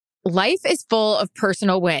Life is full of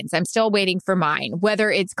personal wins. I'm still waiting for mine.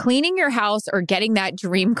 Whether it's cleaning your house or getting that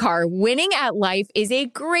dream car, winning at life is a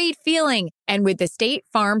great feeling. And with the State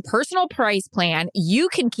Farm Personal Price Plan, you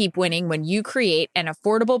can keep winning when you create an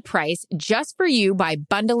affordable price just for you by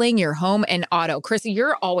bundling your home and auto. Krista,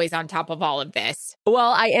 you're always on top of all of this.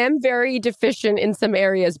 Well, I am very deficient in some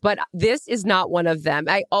areas, but this is not one of them.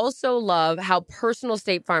 I also love how personal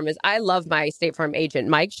State Farm is. I love my State Farm agent,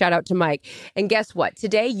 Mike. Shout out to Mike. And guess what?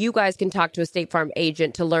 Today, you guys can talk to a State Farm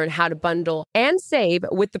agent to learn how to bundle and save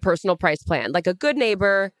with the Personal Price Plan. Like a good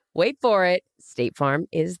neighbor, wait for it, State Farm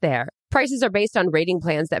is there. Prices are based on rating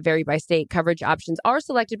plans that vary by state. Coverage options are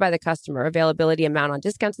selected by the customer. Availability, amount on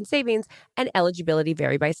discounts and savings, and eligibility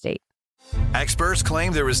vary by state. Experts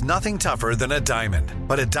claim there is nothing tougher than a diamond.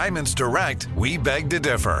 But at Diamonds Direct, we beg to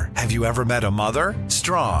differ. Have you ever met a mother?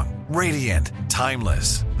 Strong, radiant,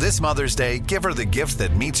 timeless. This Mother's Day, give her the gift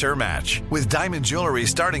that meets her match. With diamond jewelry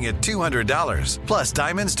starting at $200. Plus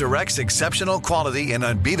Diamonds Direct's exceptional quality and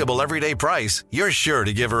unbeatable everyday price, you're sure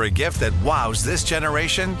to give her a gift that wows this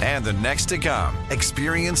generation and the next to come.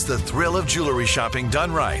 Experience the thrill of jewelry shopping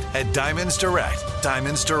done right at Diamonds Direct.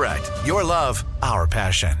 Diamonds Direct. Your love, our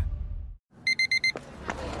passion.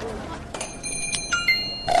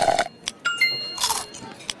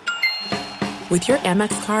 With your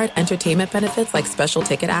Amex card, entertainment benefits like special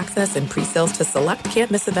ticket access and pre-sales to select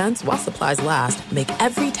can't-miss events while supplies last make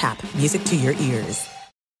every tap music to your ears.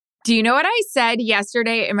 Do you know what I said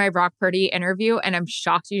yesterday in my Brock Purdy interview? And I'm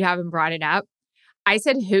shocked you haven't brought it up. I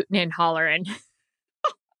said hootin' and hollerin'.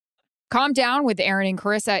 Calm Down with Aaron and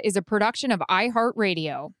Carissa is a production of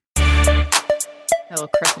iHeartRadio. Little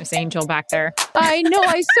Christmas angel back there. I know,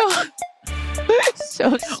 I saw...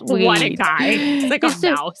 So sweet. What a guy. It's like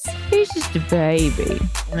a mouse. He's just a baby.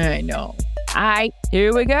 I know. All right,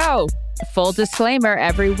 here we go. Full disclaimer,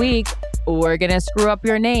 every week, we're going to screw up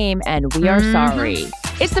your name, and we are sorry.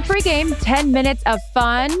 It's the pregame, 10 minutes of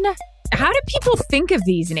fun. How do people think of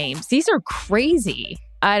these names? These are crazy.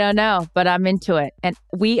 I don't know, but I'm into it. And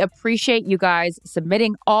we appreciate you guys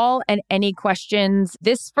submitting all and any questions.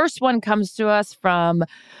 This first one comes to us from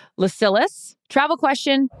Lacillus. Travel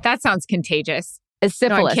question. That sounds contagious. It's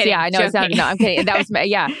syphilis. No, yeah, I know. No, I'm kidding. That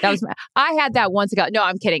was I had that once ago. No,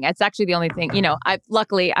 I'm kidding. It's actually the only thing,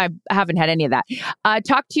 luckily I haven't had any of that.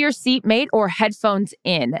 Talk to your seatmate or headphones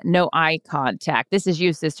in. No eye contact. This is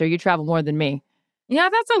you, sister. You travel more than me. Yeah,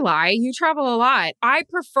 that's a lie. You travel a lot. I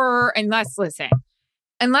prefer, unless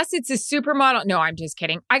it's a supermodel. No, I'm just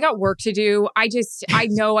kidding. I got work to do. I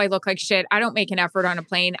know I look like shit. I don't make an effort on a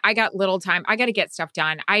plane. I got little time. I got to get stuff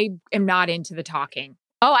done. I am not into the talking.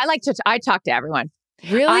 Oh, I talk to everyone.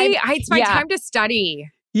 Really? It's my time to study.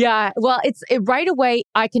 Yeah. Well, right away,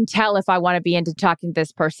 I can tell if I want to be into talking to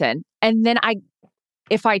this person. And then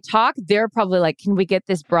if I talk, they're probably like, can we get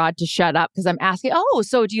this broad to shut up? Because I'm asking, oh,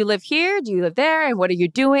 so do you live here? Do you live there? And what are you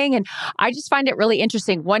doing? And I just find it really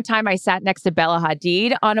interesting. One time I sat next to Bella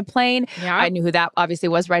Hadid on a plane. Yeah. I knew who that obviously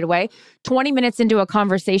was right away. 20 minutes into a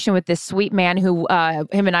conversation with this sweet man who,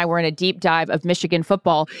 him and I were in a deep dive of Michigan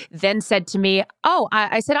football, then said to me,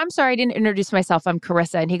 I said, I'm sorry, I didn't introduce myself. I'm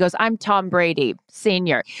Carissa. And he goes, I'm Tom Brady,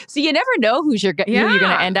 Sr. So you never know who you're going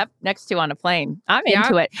to end up next to on a plane. I'm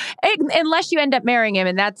into it. Unless you end up marrying him,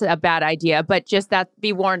 and that's a bad idea, but just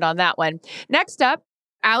be warned on that one. Next up,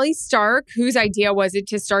 Allie Stark, whose idea was it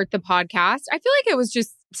to start the podcast? I feel like it was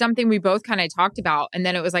just something we both kind of talked about, and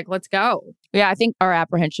then it was like, let's go. Yeah, I think our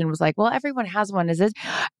apprehension was like, well, everyone has one.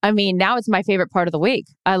 Now it's my favorite part of the week.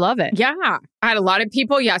 I love it. Yeah. I had a lot of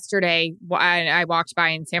people yesterday. I walked by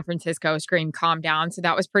in San Francisco scream, calm down. So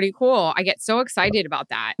that was pretty cool. I get so excited about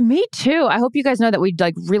that. Me too. I hope you guys know that we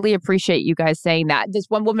really appreciate you guys saying that. This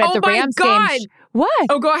one woman at the Rams game. What?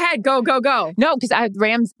 Oh, go ahead. Go. No, because I had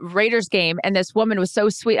Rams Raiders game and this woman was so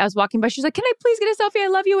sweet. I was walking by. She's like, can I please get a selfie? I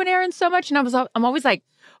love you and Aaron so much. And I'm always like,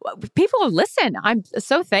 people listen. I'm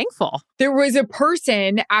so thankful. There was a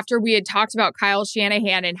person after we had talked about Kyle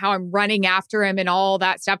Shanahan and how I'm running after him and all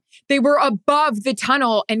that stuff. They were above the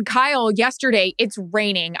tunnel. And Kyle, yesterday, it's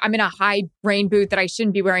raining. I'm in a high rain boot that I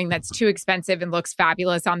shouldn't be wearing. That's too expensive and looks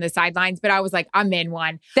fabulous on the sidelines. But I was like, I'm in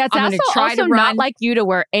one. That's also not like you to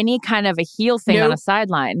wear any kind of a heel thing on a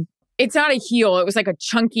sideline. It's not a heel. It was like a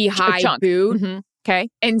chunky high boot. Mm-hmm. Okay.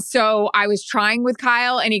 And so I was trying with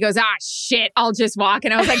Kyle and he goes, shit, I'll just walk.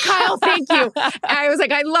 And I was like, Kyle, thank you. And I was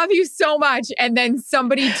like, I love you so much. And then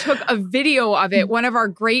somebody took a video of it, one of our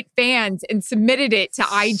great fans, and submitted it to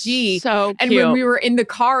IG. So cute. And when we were in the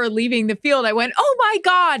car leaving the field, I went, oh my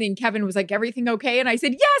God. And Kevin was like, everything okay? And I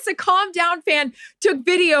said, yes, a Calm Down fan took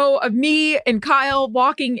video of me and Kyle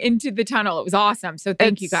walking into the tunnel. It was awesome. So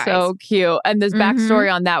thank you guys. So cute. And this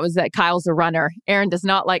backstory on that was that Kyle's a runner. Aaron does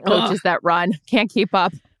not like coaches that run. Can't keep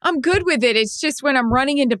up. I'm good with it. It's just when I'm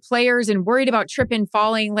running into players and worried about tripping,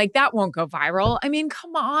 falling, like that won't go viral. I mean,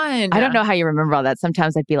 come on. I don't know how you remember all that.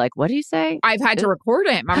 Sometimes I'd be like, what do you say? I've had to record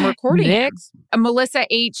him. I'm recording him. Next. Melissa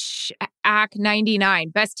H. Ack 99.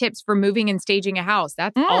 Best tips for moving and staging a house.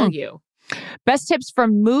 That's all you. Best tips for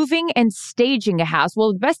moving and staging a house.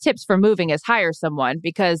 Well, the best tips for moving is hire someone,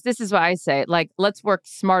 because this is what I say. Like, let's work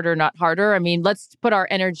smarter, not harder. I mean, let's put our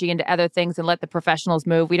energy into other things and let the professionals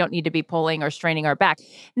move. We don't need to be pulling or straining our back.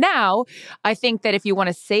 Now, I think that if you want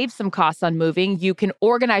to save some costs on moving, you can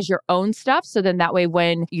organize your own stuff. So then that way,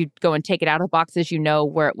 when you go and take it out of boxes, you know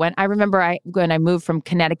where it went. I remember when I moved from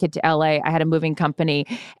Connecticut to LA, I had a moving company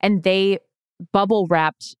and they bubble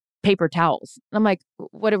wrapped paper towels. I'm like,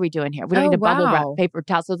 what are we doing here? We don't need to bubble wrap paper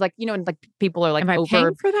towels. So it's like, and like people are like, am I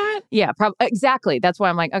paying for that? Yeah, exactly. That's why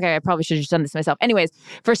I'm like, okay, I probably should have just done this myself. Anyways,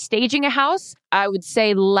 for staging a house, I would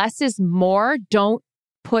say less is more. Don't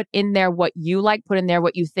put in there what you like, put in there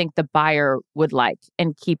what you think the buyer would like,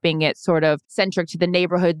 and keeping it sort of centric to the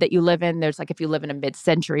neighborhood that you live in. There's like, if you live in a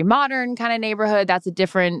mid-century modern kind of neighborhood, that's a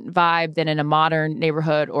different vibe than in a modern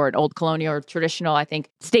neighborhood or an old colonial or traditional. I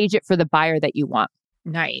think stage it for the buyer that you want.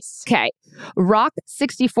 Nice. Okay. Rock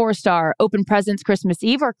 64 star, open presents Christmas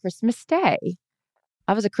Eve or Christmas Day?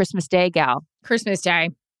 I was a Christmas Day gal. Christmas Day.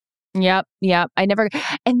 Yep. I never.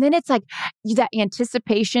 And then it's like that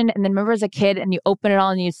anticipation. And then remember as a kid and you open it all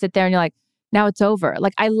and you sit there and you're like, now it's over.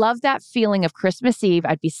 Like, I love that feeling of Christmas Eve.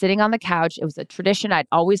 I'd be sitting on the couch. It was a tradition. I'd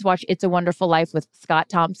always watch It's a Wonderful Life with Scott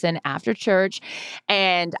Thompson after church.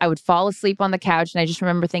 And I would fall asleep on the couch. And I just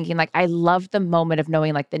remember thinking, like, I love the moment of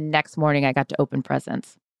knowing, like, the next morning I got to open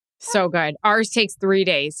presents. So good. Ours takes 3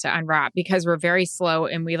 days to unwrap because we're very slow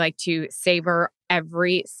and we like to savor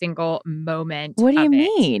every single moment. What do you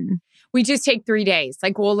mean? We just take 3 days.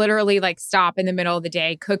 Like, we'll literally like stop in the middle of the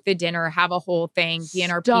day, cook the dinner, have a whole thing, be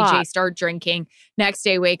in our PJ, start drinking. Next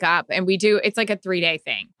day, wake up, and it's like a 3-day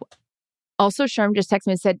thing. Also, Sherm just texted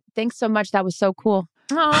me and said, thanks so much. That was so cool.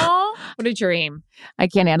 Oh, what a dream. I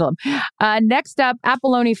can't handle them. Next up,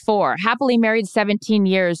 Apolloni 4. Happily married 17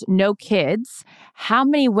 years, no kids. How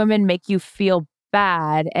many women make you feel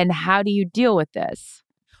bad, and how do you deal with this?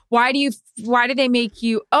 Why do they make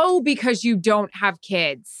you? Oh, because you don't have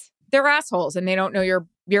kids. They're assholes and they don't know your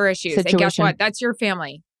issues. Situation. And guess what? That's your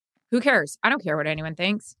family. Who cares? I don't care what anyone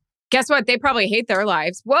thinks. Guess what? They probably hate their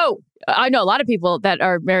lives. Whoa. I know a lot of people that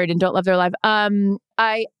are married and don't love their life.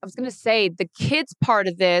 I was going to say the kids part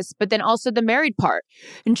of this, but then also the married part.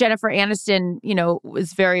 And Jennifer Aniston,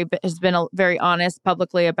 has been very honest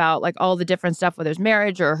publicly about like all the different stuff, whether it's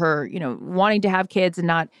marriage or her, wanting to have kids and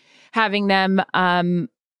not having them.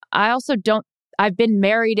 I've been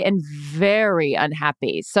married and very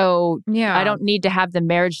unhappy. So yeah, I don't need to have the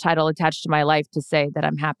marriage title attached to my life to say that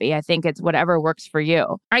I'm happy. I think it's whatever works for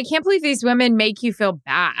you. I can't believe these women make you feel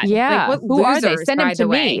bad. Yeah. Like, who are they? Send them to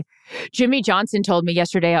me. Jimmy Johnson told me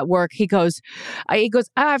yesterday at work, he goes, I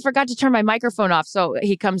forgot to turn my microphone off. So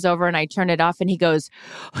he comes over and I turn it off and he goes,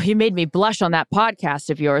 you made me blush on that podcast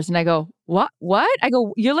of yours. And I go, What? I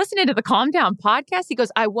go, you're listening to the Calm Down podcast? He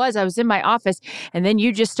goes, I was in my office. And then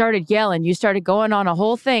you just started yelling. You started going on a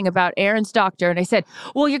whole thing about Aaron's doctor. And I said,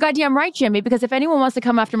 well, you're goddamn right, Jimmy, because if anyone wants to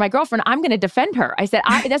come after my girlfriend, I'm going to defend her. I said,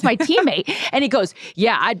 that's my teammate. And he goes,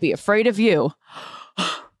 yeah, I'd be afraid of you.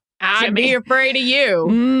 I'd be afraid of you.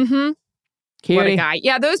 Mm-hmm. Cutie. What a guy.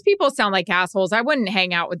 Yeah, those people sound like assholes. I wouldn't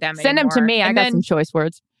hang out with them Send anymore. them to me. I got some choice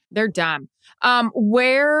words. They're dumb.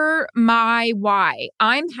 Why?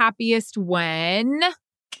 I'm happiest when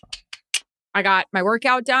I got my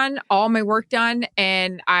workout done, all my work done,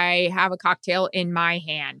 and I have a cocktail in my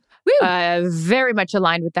hand. Very much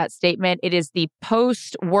aligned with that statement. It is the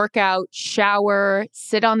post-workout shower,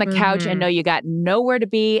 sit on the couch and know you got nowhere to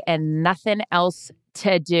be and nothing else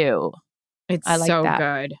to do. I like so that.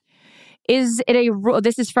 Good. Is it a rule?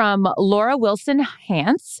 This is from Laura Wilson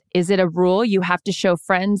Hance. Is it a rule you have to show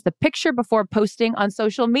friends the picture before posting on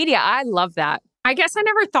social media? I love that. I guess I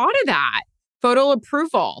never thought of that. Photo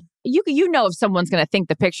approval. You know if someone's going to think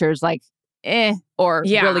the picture is like, or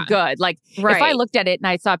really good. Like, if I looked at it and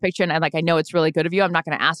I saw a picture and I know it's really good of you, I'm not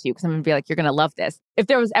going to ask you because I'm going to be like, you're going to love this. If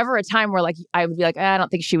there was ever a time where like I would be like, I don't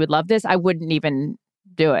think she would love this, I wouldn't even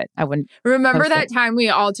do it. I wouldn't. Remember post that it. time we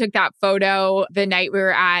all took that photo the night we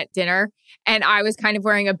were at dinner and I was kind of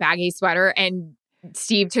wearing a baggy sweater and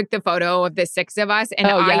Steve took the photo of the six of us and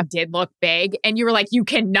Oh, yeah. I did look big and you were like, you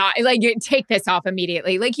cannot, like, take this off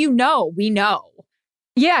immediately. Like, we know.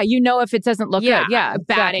 Yeah, if it doesn't look Yeah, good. Yeah, a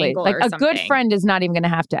bad exactly. angle Like or a good something. friend is not even going to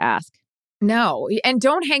have to ask. No. And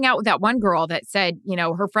don't hang out with that one girl that said,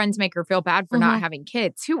 her friends make her feel bad for not having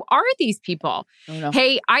kids. Who are these people? I don't know.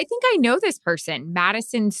 Hey, I think I know this person,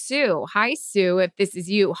 Madison Sue. Hi, Sue, if this is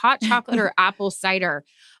you. Hot chocolate or apple cider?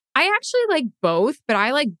 I actually like both, but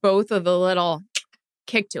I like both of the little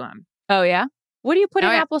kick to them. Oh, yeah? What do you put in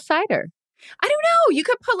yeah. apple cider? I don't know. You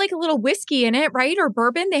could put like a little whiskey in it, right? Or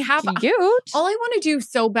bourbon. They have Cute. All I want to do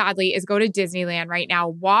so badly is go to Disneyland right now,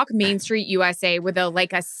 walk Main Street USA with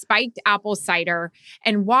a spiked apple cider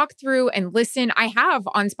and walk through and listen. I have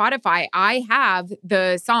on Spotify, I have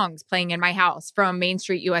the songs playing in my house from Main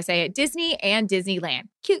Street USA at Disney and Disneyland.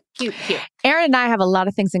 Cute, cute, cute. Aaron and I have a lot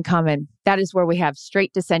of things in common. That is where we have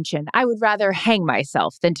straight dissension. I would rather hang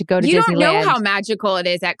myself than to go to You Disneyland. don't know how magical it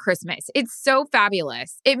is at Christmas. It's so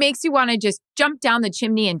fabulous. It makes you want to just jump down the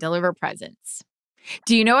chimney and deliver presents.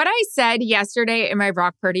 Do you know what I said yesterday in my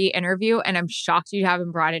Brock Purdy interview? And I'm shocked you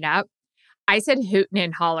haven't brought it up. I said hootin'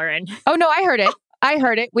 and hollerin'. Oh, no, I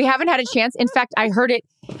heard it. We haven't had a chance. In fact, I heard it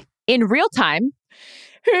in real time.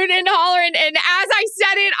 Hootin' and hollerin'. And as I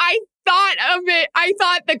said it, I thought of it. I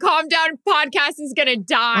thought the Calm Down podcast is going to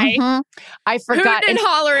die. I forgot. Hootin' and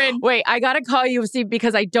hollerin'. Wait, I got to call you, Steve,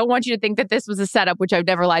 because I don't want you to think that this was a setup, which I would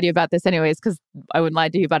never lie to you about this anyways, because I wouldn't lie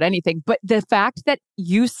to you about anything. But the fact that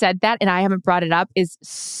you said that and I haven't brought it up is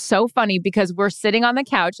so funny because we're sitting on the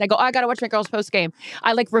couch. I go, I got to watch my girls post game.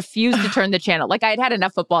 I refuse to turn the channel. I had had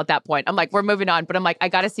enough football at that point. I'm like, we're moving on. But I'm like, I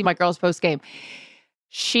got to see my girls post game.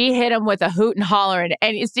 She hit him with a hoot and hollerin'.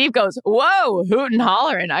 And Steve goes, whoa, hoot and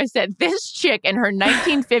hollerin'. I said, this chick and her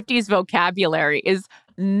 1950s vocabulary is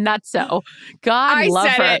nutso. God love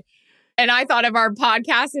her. It, and I thought of our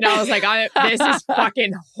podcast and I was like, this is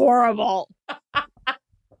fucking horrible.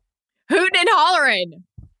 Hootin' and hollerin'.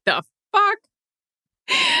 The fuck?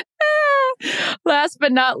 Last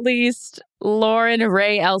but not least, Lauren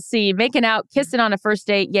Ray LC. Making out, kissing on a first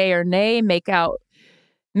date, yay or nay?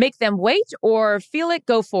 Make them wait or feel it,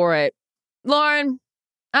 go for it. Lauren,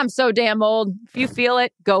 I'm so damn old. If you feel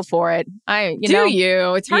it, go for it.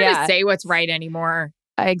 It's hard to say what's right anymore.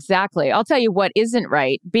 Exactly. I'll tell you what isn't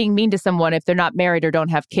right. Being mean to someone if they're not married or don't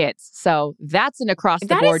have kids. So that's an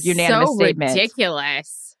across-the-board unanimous statement.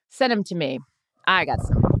 Ridiculous. Send them to me. I got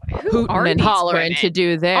some Who are hooting and these hollering women? to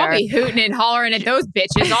do there. I'll be hooting and hollering at those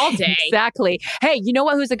bitches all day. Exactly. Hey, you know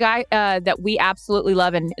what? Who's a guy that we absolutely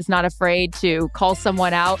love and is not afraid to call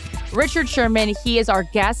someone out? Richard Sherman. He is our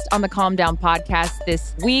guest on the Calm Down podcast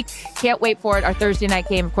this week. Can't wait for it. Our Thursday night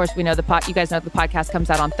game. Of course, we know you guys know the podcast comes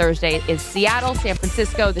out on Thursday. Is Seattle, San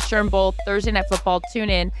Francisco, the Sherm Bowl, Thursday Night Football. Tune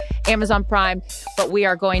in, Amazon Prime. But we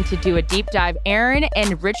are going to do a deep dive. Aaron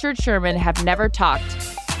and Richard Sherman have never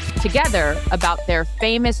talked together about their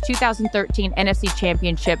famous 2013 NFC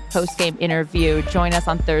Championship post-game interview. Join us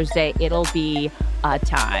on Thursday. It'll be a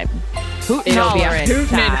time. Hootin'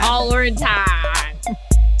 and hollering time.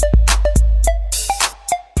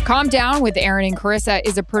 Calm Down with Aaron and Carissa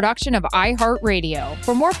is a production of iHeartRadio.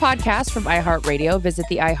 For more podcasts from iHeartRadio, visit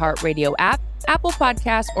the iHeartRadio app, Apple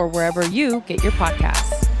Podcasts, or wherever you get your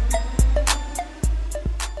podcasts.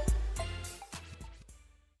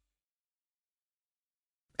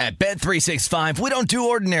 At Bet365, we don't do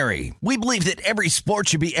ordinary. We believe that every sport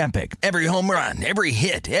should be epic. Every home run, every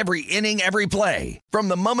hit, every inning, every play. From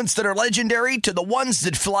the moments that are legendary to the ones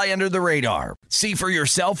that fly under the radar. See for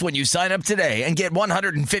yourself when you sign up today and get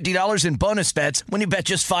 $150 in bonus bets when you bet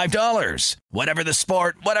just $5. Whatever the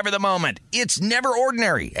sport, whatever the moment, it's never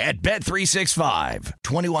ordinary at Bet365.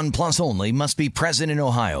 21 plus only. Must be present in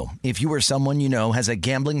Ohio. If you or someone you know has a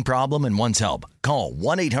gambling problem and wants help, call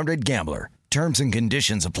 1-800-GAMBLER. Terms and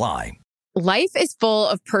conditions apply. Life is full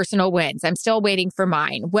of personal wins. I'm still waiting for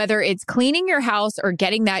mine. Whether it's cleaning your house or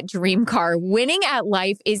getting that dream car, winning at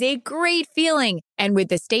life is a great feeling. And with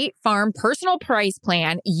the State Farm Personal Price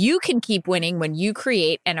Plan, you can keep winning when you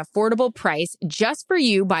create an affordable price just for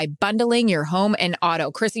you by bundling your home and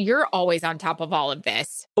auto. Krista, you're always on top of all of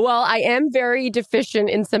this. Well, I am very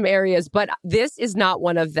deficient in some areas, but this is not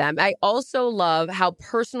one of them. I also love how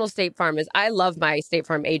personal State Farm is. I love my State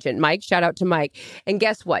Farm agent, Mike. Shout out to Mike. And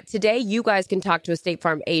guess what? Today, you guys can talk to a State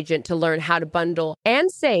Farm agent to learn how to bundle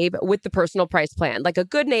and save with the Personal Price Plan. Like a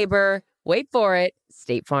good neighbor, wait for it,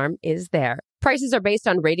 State Farm is there. Prices are based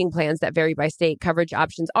on rating plans that vary by state. Coverage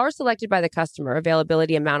options are selected by the customer.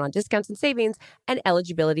 Availability, amount on discounts and savings, and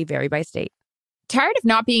eligibility vary by state. Tired of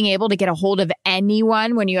not being able to get a hold of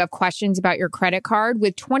anyone when you have questions about your credit card?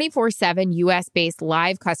 With 24/7 US-based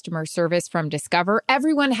live customer service from Discover,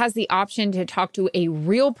 everyone has the option to talk to a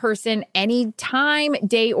real person anytime,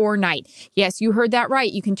 day or night. Yes, you heard that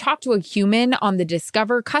right. You can talk to a human on the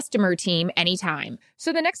Discover customer team anytime.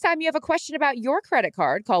 So the next time you have a question about your credit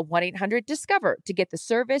card, call 1-800-DISCOVER to get the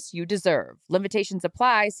service you deserve. Limitations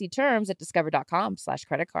apply. See terms at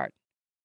discover.com/creditcard.